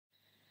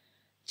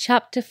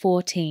Chapter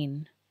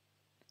 14.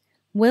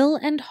 Will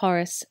and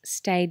Horace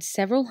stayed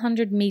several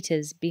hundred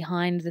meters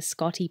behind the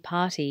Scotti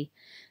party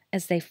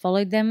as they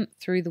followed them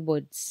through the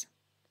woods.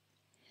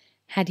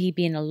 Had he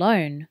been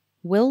alone,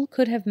 Will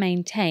could have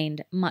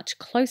maintained much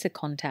closer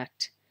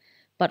contact,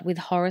 but with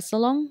Horace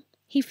along,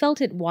 he felt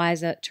it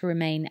wiser to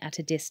remain at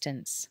a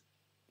distance.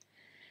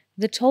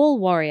 The tall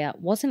warrior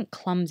wasn't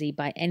clumsy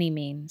by any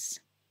means.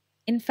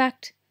 In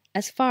fact,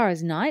 as far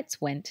as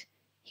knights went,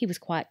 he was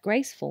quite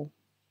graceful.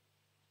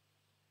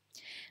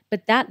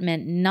 But that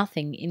meant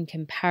nothing in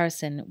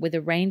comparison with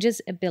a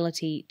ranger's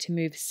ability to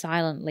move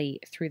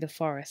silently through the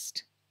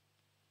forest.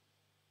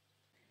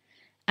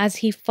 As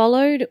he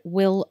followed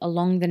Will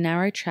along the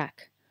narrow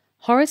track,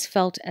 Horace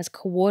felt as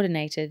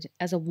coordinated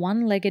as a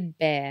one-legged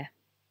bear.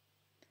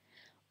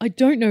 "I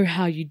don't know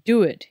how you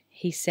do it,"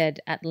 he said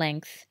at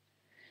length.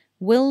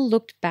 Will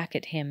looked back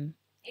at him,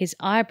 his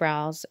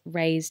eyebrows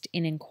raised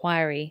in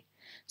inquiry,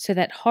 so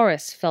that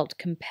Horace felt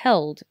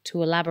compelled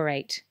to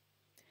elaborate.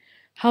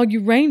 "How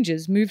you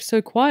rangers move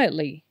so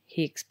quietly,"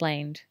 he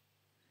explained.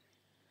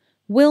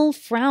 Will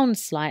frowned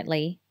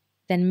slightly,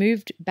 then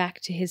moved back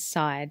to his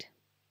side.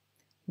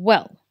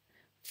 "Well,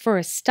 for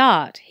a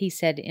start," he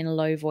said in a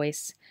low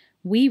voice,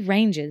 "we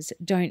rangers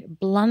don't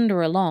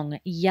blunder along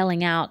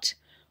yelling out,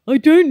 'I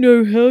don't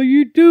know how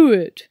you do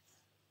it.'"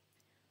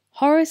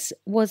 Horace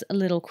was a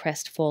little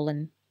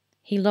crestfallen.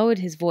 He lowered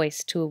his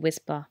voice to a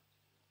whisper.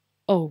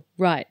 "Oh,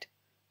 right.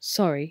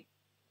 Sorry."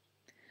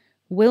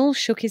 Will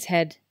shook his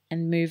head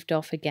and moved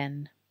off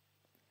again.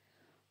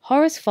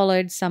 Horace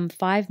followed some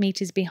 5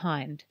 meters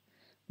behind,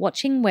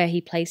 watching where he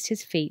placed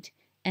his feet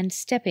and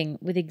stepping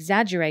with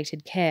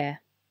exaggerated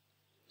care.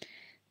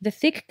 The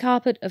thick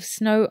carpet of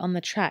snow on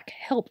the track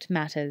helped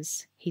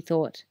matters, he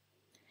thought,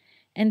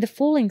 and the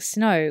falling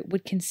snow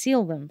would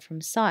conceal them from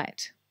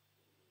sight.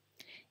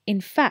 In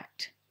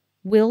fact,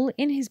 Will,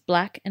 in his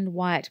black and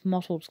white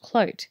mottled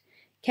cloak,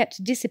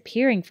 kept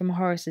disappearing from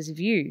Horace's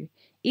view,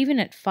 even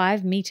at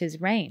 5 meters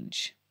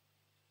range.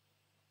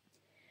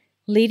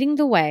 Leading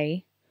the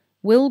way,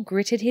 Will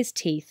gritted his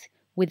teeth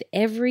with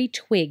every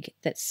twig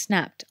that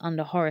snapped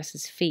under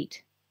Horace's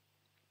feet.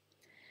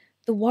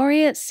 The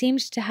warrior seemed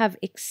to have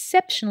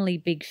exceptionally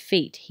big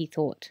feet, he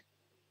thought.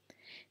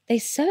 They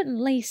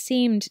certainly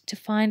seemed to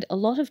find a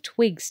lot of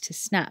twigs to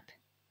snap.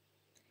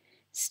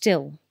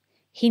 Still,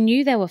 he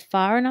knew they were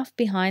far enough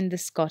behind the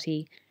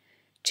Scotti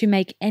to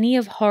make any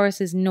of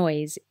Horace's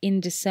noise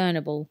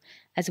indiscernible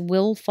as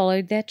Will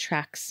followed their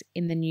tracks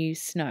in the new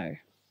snow.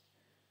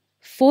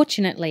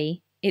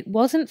 Fortunately, it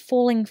wasn't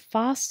falling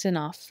fast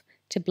enough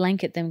to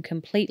blanket them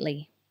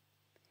completely.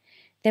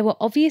 They were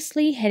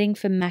obviously heading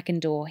for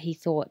Macindaw, he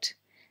thought,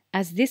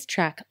 as this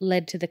track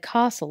led to the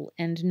castle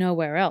and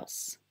nowhere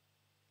else.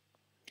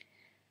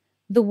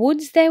 The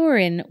woods they were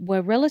in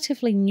were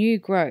relatively new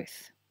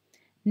growth,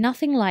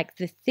 nothing like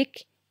the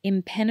thick,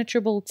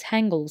 impenetrable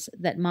tangles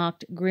that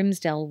marked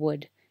Grimsdale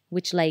Wood,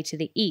 which lay to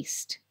the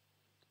east.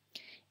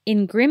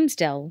 In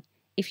Grimsdale,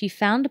 if you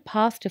found a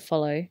path to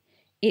follow,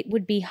 it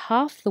would be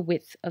half the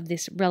width of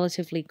this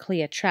relatively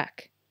clear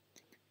track,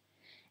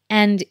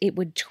 and it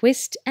would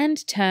twist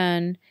and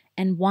turn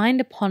and wind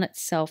upon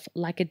itself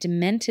like a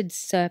demented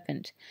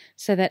serpent,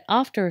 so that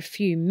after a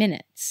few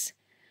minutes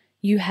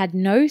you had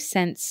no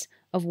sense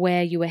of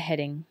where you were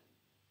heading.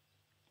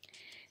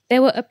 They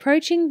were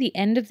approaching the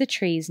end of the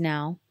trees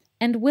now,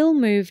 and Will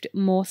moved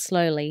more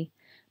slowly,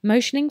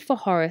 motioning for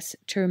Horace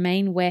to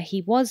remain where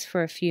he was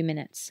for a few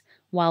minutes,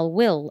 while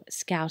Will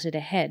scouted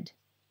ahead.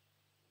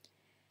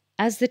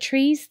 As the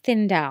trees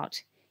thinned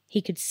out,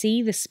 he could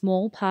see the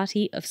small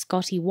party of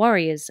Scotti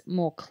warriors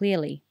more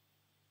clearly.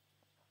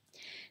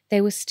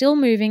 They were still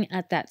moving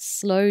at that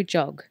slow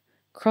jog,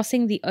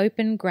 crossing the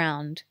open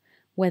ground,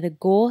 where the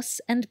gorse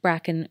and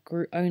bracken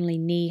grew only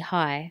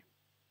knee-high.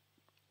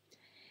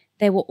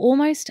 They were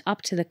almost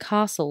up to the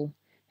castle,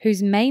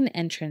 whose main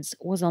entrance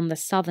was on the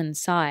southern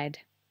side.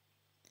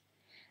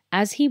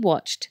 As he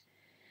watched,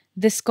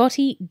 the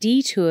Scotti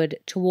detoured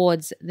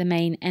towards the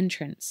main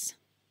entrance.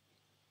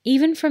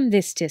 Even from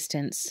this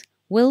distance,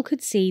 Will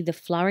could see the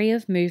flurry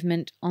of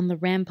movement on the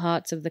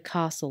ramparts of the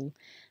castle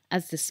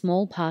as the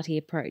small party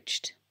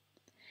approached.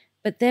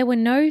 But there were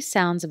no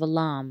sounds of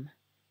alarm,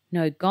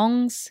 no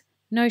gongs,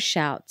 no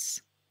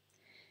shouts.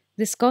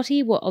 The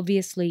Scotti were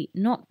obviously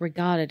not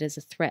regarded as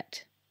a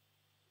threat.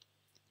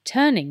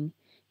 Turning,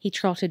 he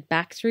trotted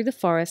back through the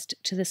forest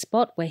to the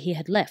spot where he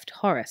had left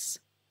Horace.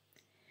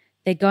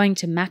 "They're going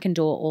to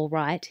Macindaw all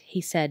right,"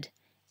 he said,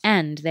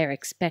 "and they're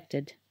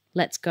expected.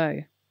 Let's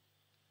go."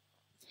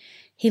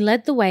 He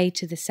led the way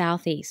to the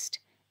southeast,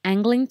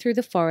 angling through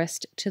the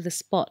forest to the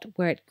spot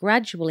where it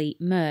gradually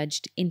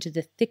merged into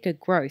the thicker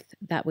growth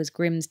that was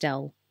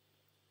Grimsdale.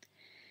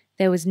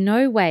 There was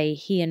no way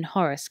he and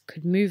Horace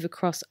could move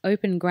across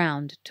open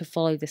ground to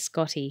follow the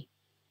Scotti.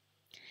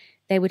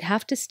 They would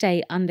have to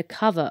stay under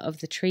cover of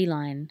the tree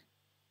line.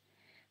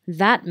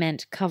 That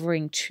meant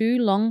covering 2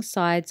 long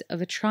sides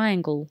of a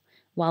triangle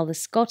while the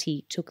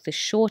Scotti took the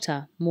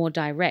shorter, more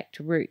direct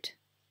route.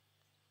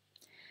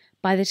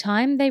 By the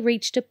time they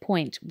reached a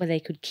point where they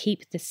could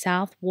keep the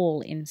south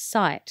wall in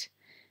sight,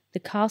 the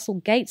castle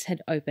gates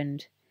had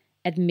opened,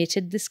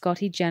 admitted the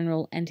Scotti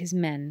general and his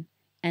men,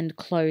 and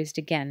closed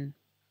again.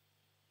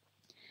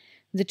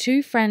 The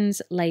two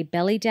friends lay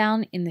belly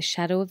down in the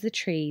shadow of the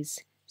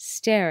trees,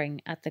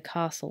 staring at the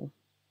castle.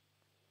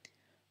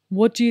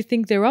 "What do you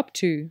think they're up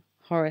to?"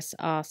 Horace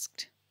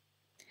asked.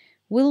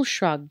 Will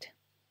shrugged.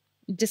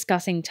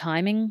 Discussing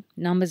timing,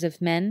 numbers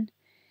of men,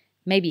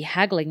 maybe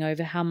haggling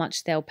over how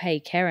much they'll pay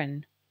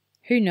Keren.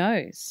 Who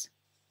knows?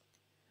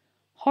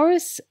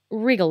 Horace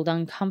wriggled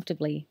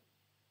uncomfortably.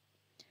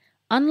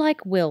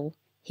 Unlike Will,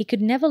 he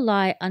could never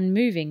lie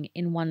unmoving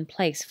in one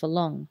place for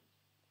long.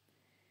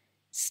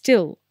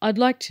 "Still, I'd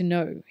like to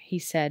know," he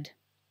said.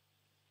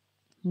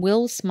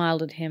 Will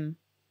smiled at him.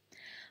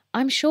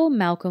 "I'm sure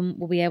Mallkallam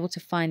will be able to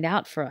find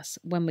out for us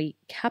when we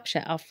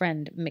capture our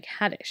friend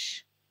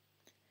McHaddish."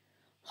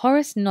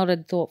 Horace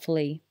nodded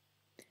thoughtfully.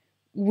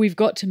 "We've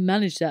got to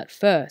manage that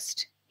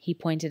first," he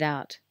pointed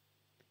out.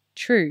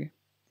 "True.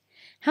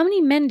 How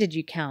many men did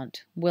you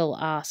count?" Will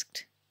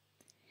asked.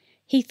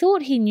 He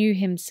thought he knew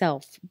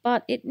himself,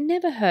 but it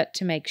never hurt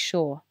to make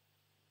sure.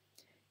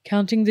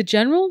 "Counting the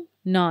general?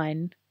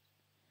 9.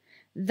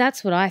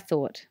 "That's what I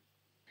thought.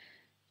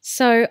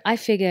 So I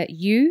figure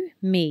you,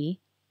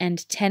 me,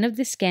 and 10 of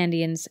the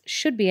Scandians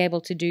should be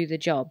able to do the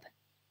job."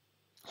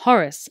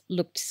 Horace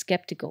looked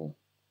skeptical.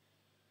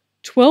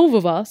 12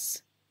 of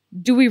us?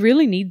 Do we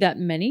really need that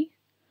many?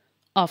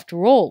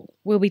 After all,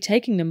 we'll be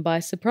taking them by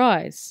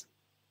surprise."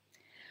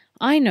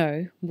 "I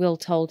know," Will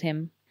told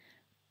him,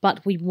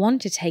 "but we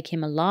want to take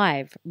him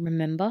alive,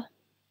 remember?"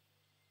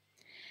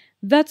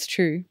 "That's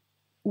true.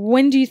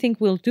 When do you think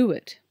we'll do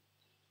it?"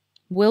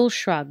 Will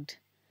shrugged.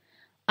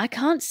 "I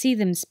can't see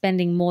them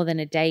spending more than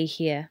a day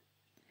here.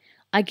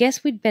 I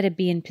guess we'd better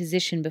be in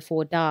position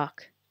before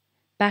dark,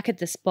 back at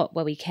the spot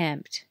where we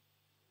camped."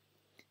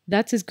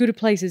 "That's as good a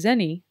place as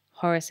any,"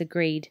 Horace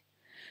agreed.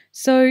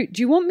 "So,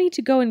 do you want me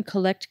to go and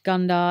collect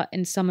Gundar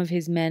and some of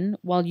his men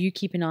while you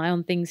keep an eye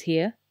on things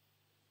here?"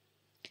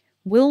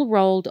 Will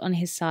rolled on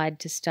his side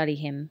to study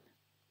him.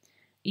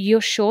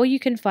 "You're sure you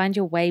can find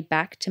your way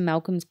back to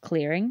Malcolm's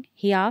clearing?"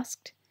 he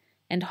asked,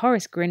 and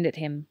Horace grinned at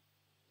him.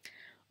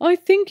 "I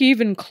think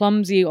even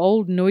clumsy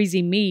old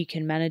noisy me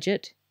can manage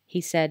it,"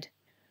 he said.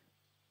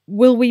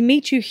 "Will we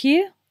meet you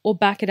here or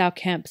back at our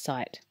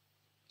campsite?"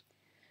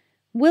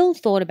 Will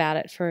thought about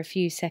it for a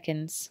few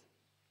seconds.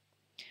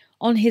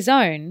 On his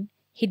own,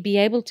 he'd be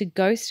able to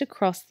ghost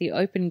across the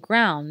open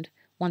ground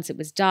once it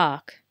was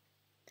dark.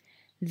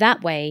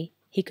 That way,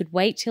 he could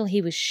wait till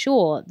he was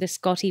sure the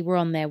Scotti were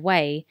on their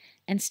way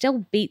and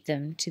still beat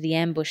them to the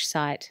ambush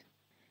site.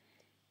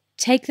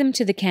 "Take them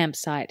to the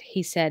campsite,"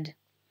 he said.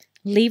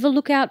 "Leave a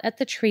lookout at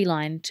the tree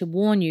line to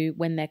warn you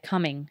when they're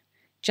coming,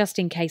 just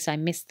in case I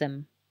miss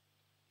them."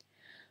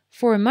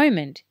 For a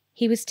moment,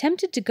 he was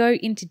tempted to go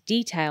into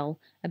detail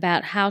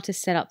about how to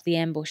set up the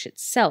ambush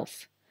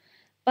itself,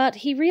 but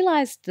he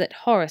realized that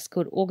Horace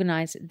could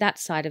organize that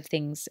side of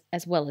things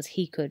as well as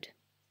he could.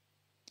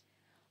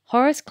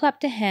 Horace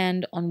clapped a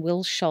hand on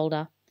Will's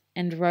shoulder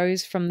and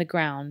rose from the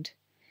ground,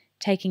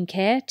 taking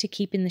care to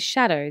keep in the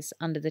shadows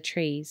under the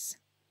trees.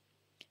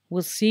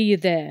 "We'll see you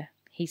there,"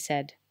 he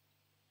said.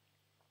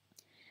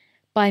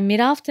 By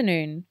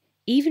mid-afternoon,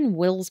 even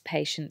Will's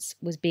patience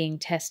was being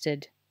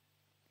tested.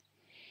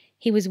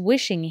 He was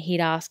wishing he'd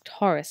asked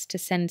Horace to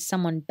send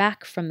someone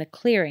back from the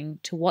clearing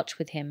to watch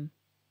with him.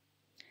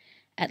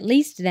 At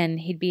least then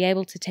he'd be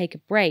able to take a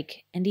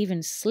break and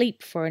even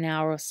sleep for an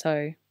hour or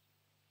so.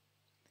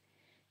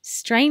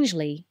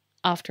 Strangely,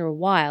 after a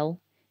while,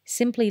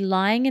 simply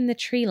lying in the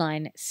tree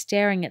line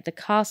staring at the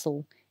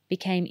castle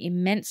became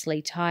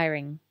immensely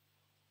tiring.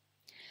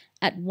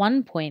 At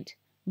one point,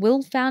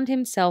 Will found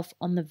himself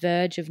on the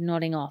verge of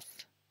nodding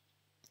off.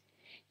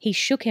 He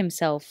shook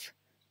himself,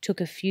 took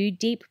a few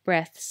deep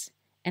breaths,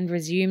 and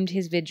resumed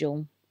his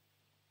vigil.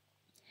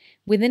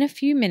 Within a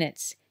few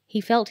minutes, he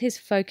felt his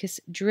focus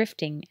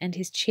drifting and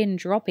his chin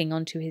dropping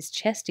onto his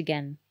chest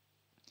again.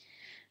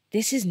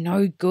 "This is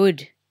no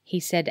good," he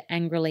said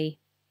angrily.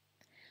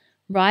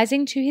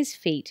 Rising to his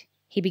feet,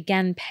 he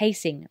began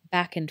pacing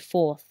back and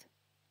forth.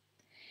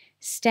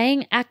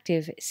 Staying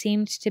active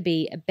seemed to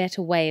be a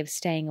better way of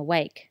staying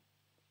awake.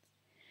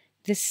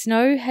 The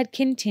snow had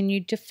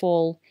continued to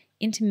fall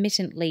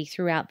intermittently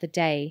throughout the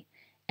day,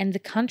 and the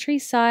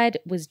countryside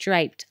was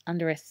draped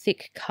under a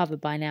thick cover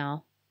by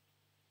now.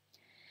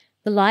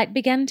 The light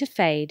began to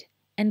fade,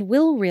 and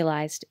Will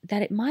realized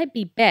that it might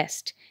be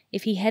best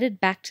if he headed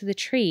back to the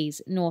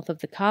trees north of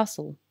the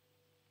castle.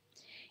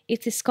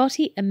 If the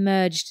Scotti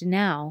emerged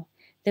now,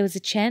 there was a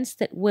chance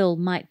that Will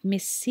might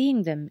miss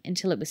seeing them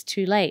until it was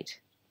too late.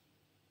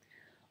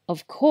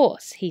 Of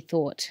course, he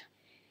thought.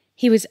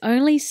 He was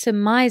only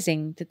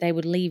surmising that they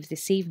would leave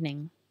this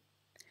evening.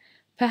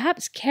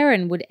 Perhaps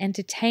Keren would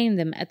entertain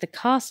them at the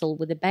castle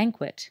with a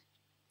banquet.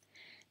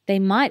 They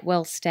might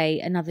well stay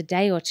another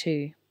day or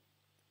two.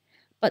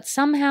 But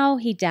somehow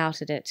he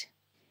doubted it.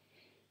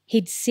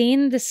 He'd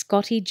seen the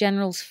Scotti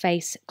general's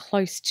face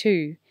close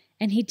to,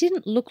 and he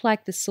didn't look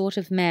like the sort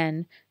of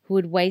man who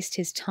would waste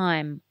his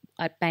time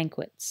at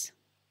banquets.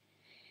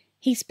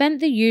 He spent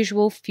the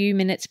usual few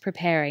minutes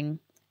preparing,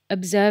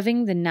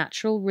 observing the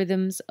natural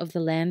rhythms of the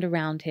land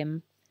around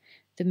him,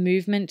 the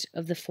movement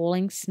of the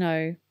falling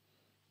snow,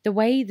 the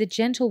way the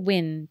gentle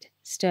wind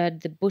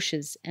stirred the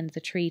bushes and the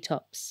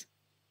treetops.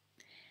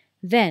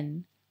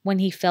 Then, when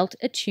he felt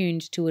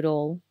attuned to it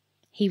all,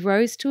 he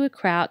rose to a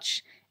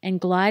crouch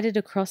and glided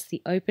across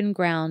the open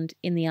ground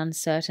in the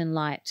uncertain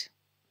light.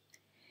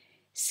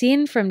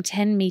 Seen from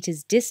 10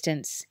 meters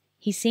distance,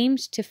 he seemed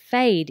to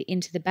fade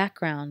into the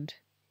background.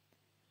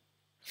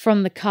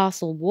 From the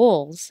castle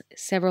walls,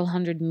 several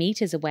hundred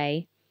meters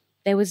away,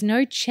 there was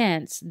no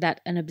chance that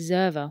an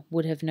observer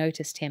would have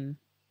noticed him.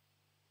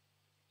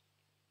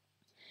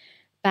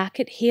 Back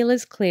at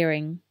Healer's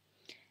Clearing,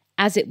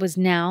 as it was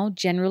now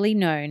generally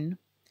known,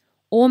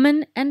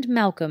 Ormond and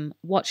Mallkallam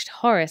watched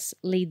Horace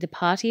lead the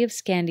party of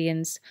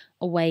Scandians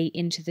away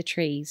into the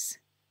trees.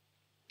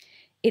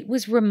 It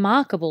was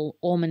remarkable,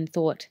 Ormond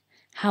thought,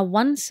 how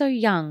one so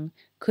young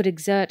could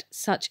exert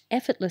such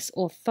effortless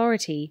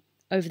authority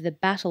over the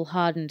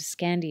battle-hardened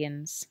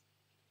Scandians.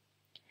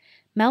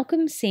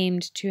 Mallkallam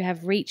seemed to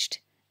have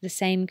reached the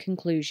same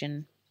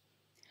conclusion.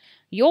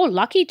 "You're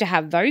lucky to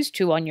have those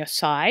two on your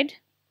side,"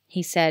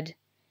 he said,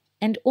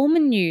 and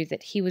Ormond knew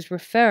that he was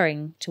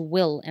referring to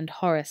Will and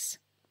Horace.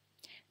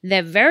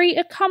 "They're very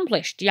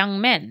accomplished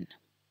young men."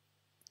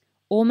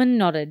 Ormond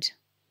nodded.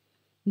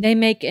 "They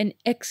make an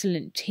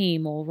excellent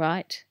team, all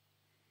right."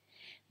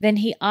 Then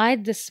he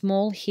eyed the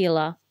small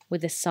healer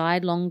with a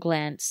sidelong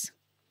glance.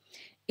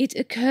 "It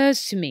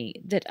occurs to me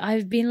that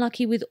I've been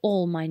lucky with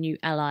all my new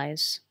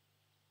allies."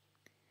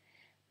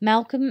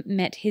 Mallkallam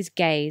met his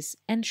gaze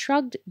and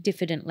shrugged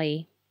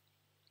diffidently.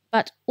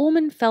 But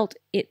Ormond felt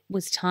it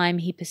was time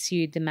he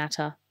pursued the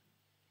matter.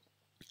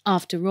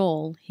 "After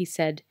all," he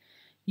said,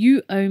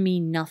 "you owe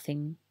me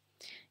nothing.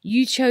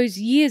 You chose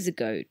years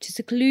ago to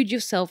seclude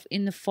yourself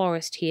in the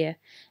forest here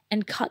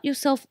and cut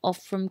yourself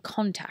off from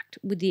contact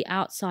with the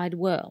outside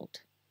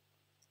world."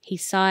 He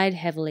sighed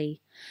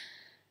heavily.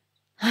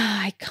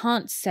 "I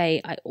can't say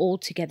I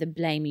altogether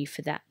blame you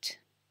for that."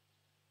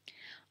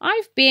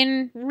 "I've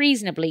been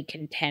reasonably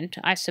content,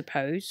 I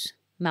suppose,"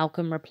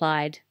 Mallkallam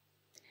replied.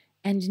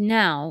 "And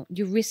now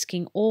you're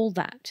risking all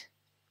that,"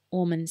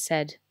 Ormond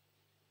said.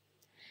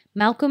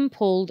 Mallkallam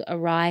pulled a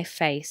wry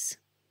face.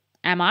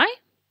 "Am I?"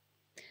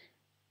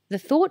 The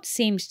thought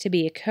seemed to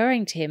be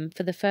occurring to him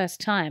for the first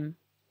time.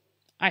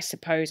 "I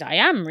suppose I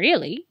am,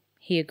 really,"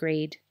 he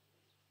agreed.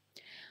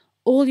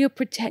 "All your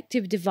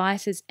protective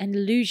devices and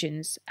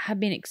illusions have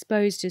been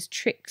exposed as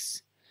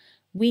tricks.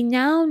 We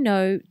now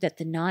know that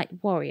the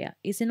Night Warrior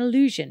is an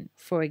illusion,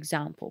 for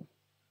example."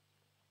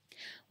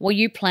 "Were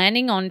you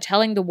planning on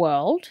telling the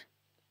world?"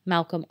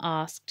 Mallkallam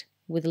asked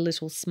with a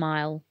little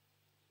smile.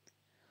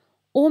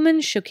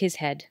 Ormond shook his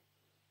head.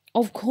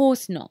 "Of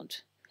course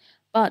not.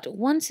 But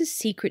once a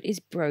secret is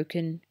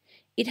broken,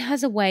 it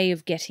has a way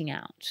of getting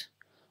out.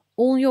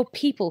 All your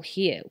people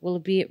here will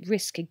be at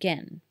risk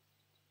again."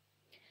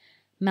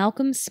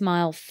 Mallkallam's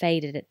smile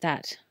faded at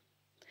that.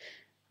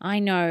 "I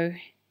know,"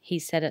 he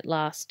said at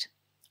last.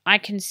 "I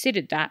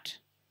considered that.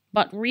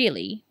 But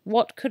really,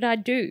 what could I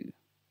do?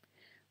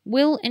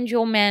 Will and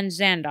your man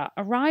Xander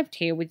arrived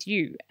here with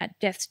you at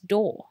death's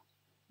door.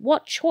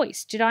 What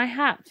choice did I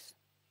have?"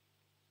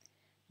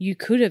 "You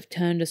could have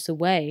turned us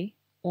away,"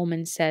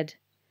 Ormond said.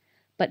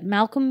 But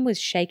Mallkallam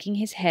was shaking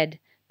his head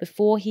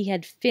before he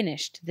had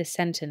finished the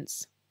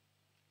sentence.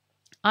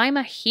 "I'm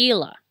a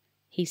healer,"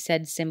 he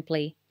said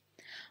simply.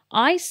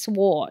 "I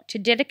swore to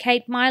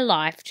dedicate my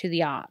life to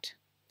the art.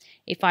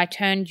 If I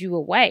turned you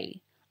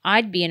away,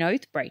 I'd be an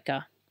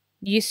oath-breaker.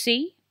 You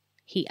see?"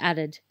 he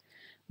added,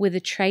 with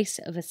a trace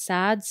of a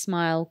sad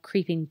smile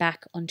creeping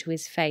back onto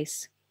his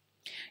face.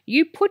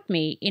 "You put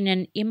me in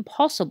an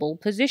impossible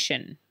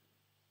position."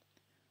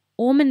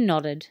 Ormond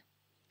nodded.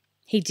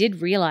 He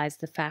did realize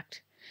the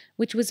fact,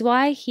 which was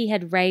why he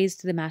had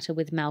raised the matter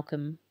with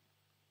Mallkallam.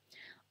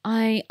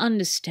 "I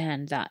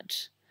understand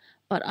that,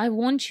 but I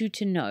want you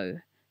to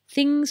know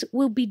things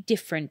will be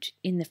different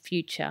in the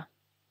future.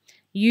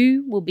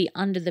 You will be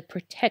under the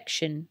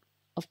protection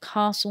of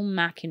Castle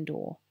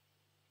Macindaw."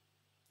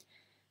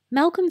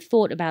 Mallkallam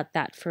thought about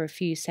that for a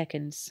few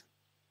seconds.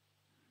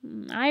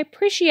 "I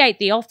appreciate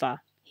the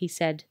offer," he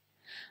said,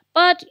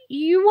 "but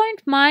you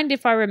won't mind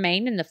if I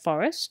remain in the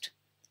forest?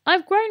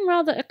 I've grown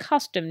rather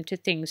accustomed to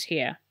things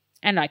here,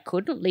 and I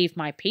couldn't leave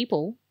my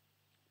people."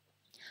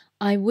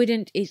 "I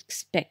wouldn't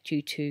expect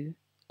you to,"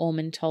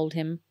 Ormond told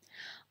him.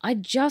 "I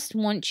just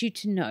want you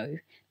to know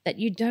that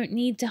you don't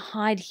need to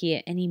hide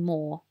here any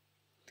more.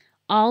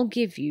 I'll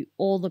give you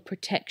all the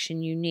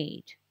protection you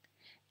need,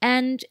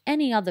 and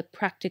any other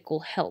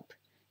practical help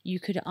you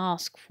could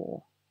ask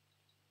for."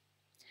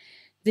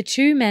 The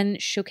two men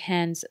shook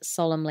hands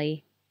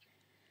solemnly.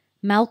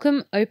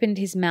 Mallkallam opened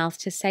his mouth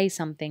to say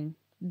something,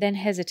 then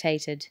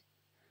hesitated.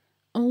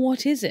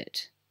 "What is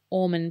it?"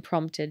 Ormond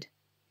prompted.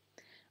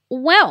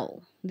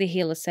 "Well," the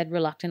healer said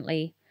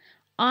reluctantly,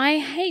 "I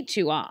hate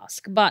to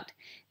ask, but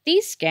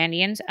these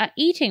Scandians are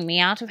eating me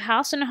out of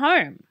house and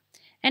home,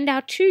 And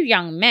our 2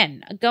 young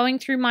men are going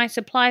through my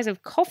supplies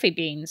of coffee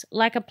beans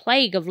like a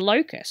plague of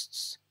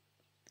locusts."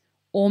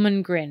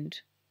 Ormond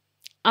grinned.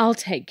 "I'll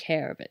take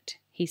care of it,"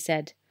 he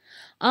said.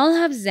 "I'll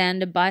have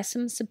Xander buy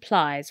some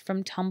supplies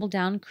from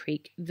Tumbledown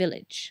Creek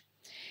Village.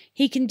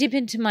 He can dip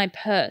into my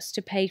purse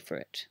to pay for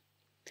it.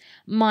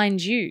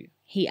 Mind you,"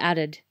 he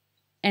added,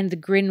 and the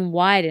grin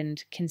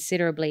widened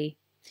considerably,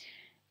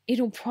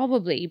 "it'll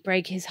probably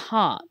break his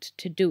heart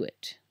to do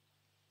it."